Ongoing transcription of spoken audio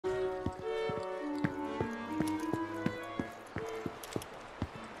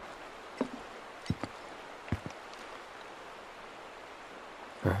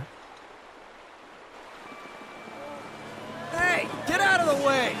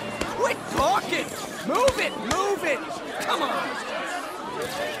Quit talking! Move it! Move it! Come on!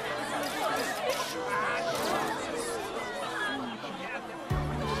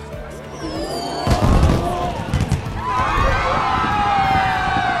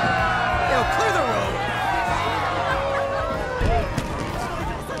 Yo, clear the road!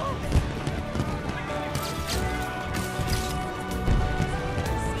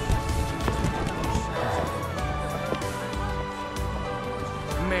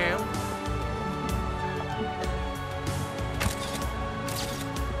 Ma'am?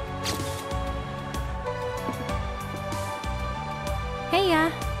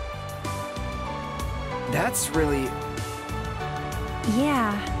 Heya. That's really...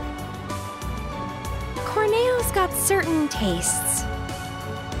 Yeah. Corneo's got certain tastes.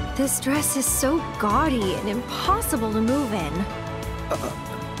 This dress is so gaudy and impossible to move in.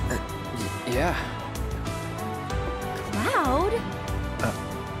 Yeah. Cloud?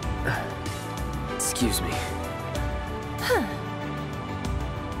 Excuse me. Huh.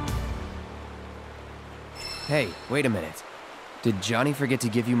 Hey, wait a minute. Did Johnny forget to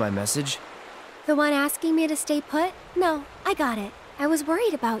give you my message? The one asking me to stay put? No, I got it. I was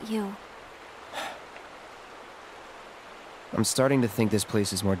worried about you. I'm starting to think this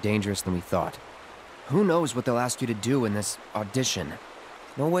place is more dangerous than we thought. Who knows what they'll ask you to do in this audition?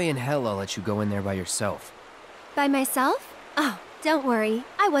 No way in hell I'll let you go in there by yourself. By myself? Oh, don't worry.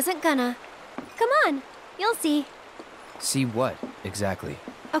 I wasn't gonna. Come on, you'll see. See what, exactly?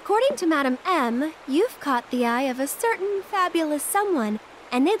 According to Madam M, you've caught the eye of a certain fabulous someone,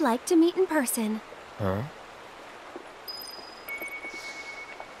 and they'd like to meet in person. Huh?